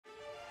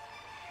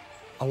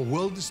Our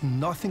world is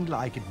nothing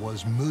like it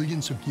was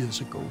millions of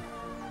years ago.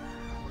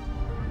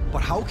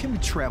 But how can we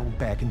travel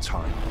back in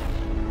time?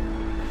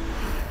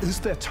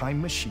 Is there a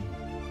time machine?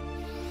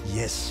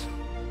 Yes,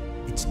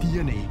 it's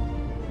DNA,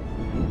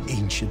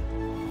 ancient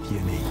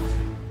DNA.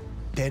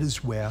 That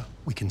is where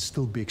we can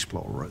still be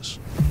explorers.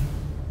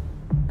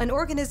 An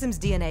organism's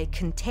DNA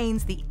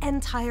contains the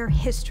entire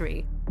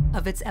history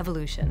of its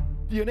evolution.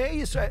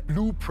 DNA is a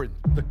blueprint,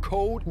 the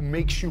code who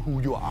makes you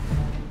who you are.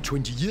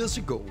 20 years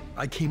ago,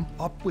 I came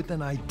up with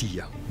an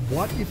idea.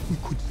 What if we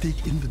could dig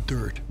in the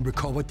dirt,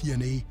 recover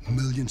DNA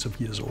millions of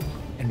years old,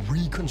 and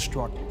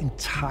reconstruct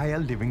entire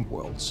living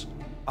worlds?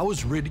 I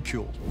was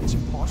ridiculed. It's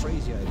impossible.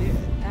 Crazy idea.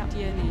 That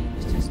DNA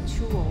is just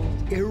too old.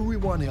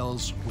 Everyone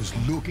else was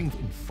looking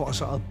in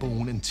fossil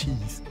bone and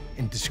teeth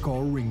and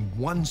discovering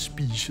one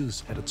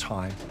species at a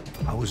time.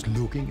 I was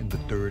looking in the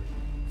dirt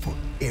for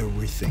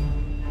everything.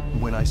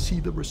 When I see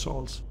the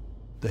results,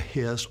 the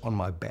hairs on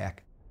my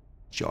back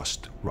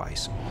just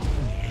rise.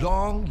 A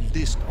long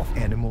list of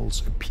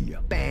animals appear.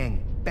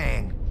 Bang,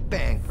 bang,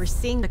 bang. We're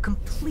seeing the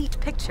complete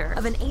picture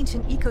of an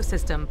ancient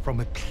ecosystem.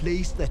 From a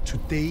place that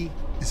today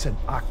is an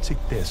Arctic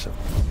desert.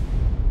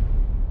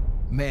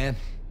 Man,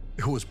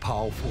 it was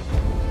powerful.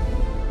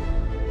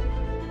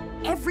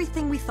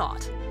 Everything we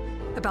thought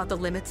about the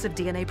limits of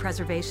DNA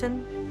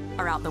preservation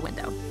are out the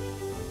window.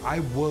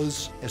 I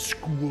was a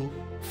school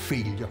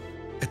failure,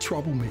 a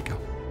troublemaker.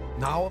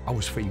 Now I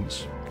was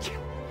famous.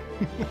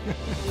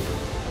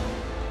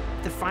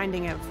 The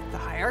finding of the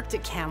high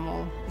Arctic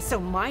camel is so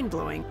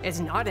mind-blowing.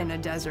 It's not in a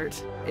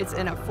desert, it's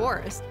in a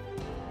forest.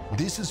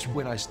 This is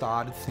when I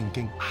started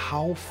thinking,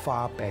 how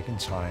far back in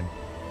time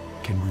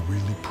can we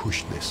really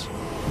push this?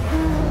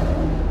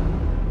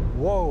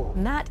 Whoa.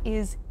 And that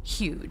is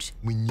huge.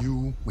 We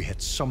knew we had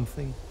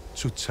something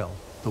to tell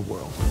the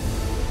world.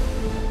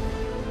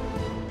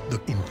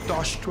 The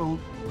industrial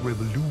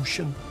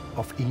revolution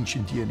of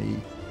ancient DNA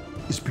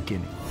is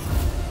beginning.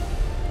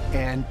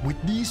 And with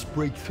these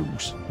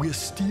breakthroughs, we are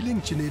stealing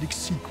genetic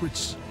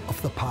secrets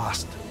of the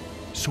past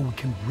so we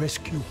can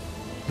rescue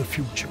the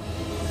future.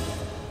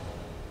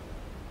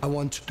 I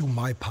want to do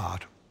my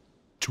part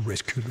to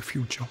rescue the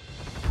future.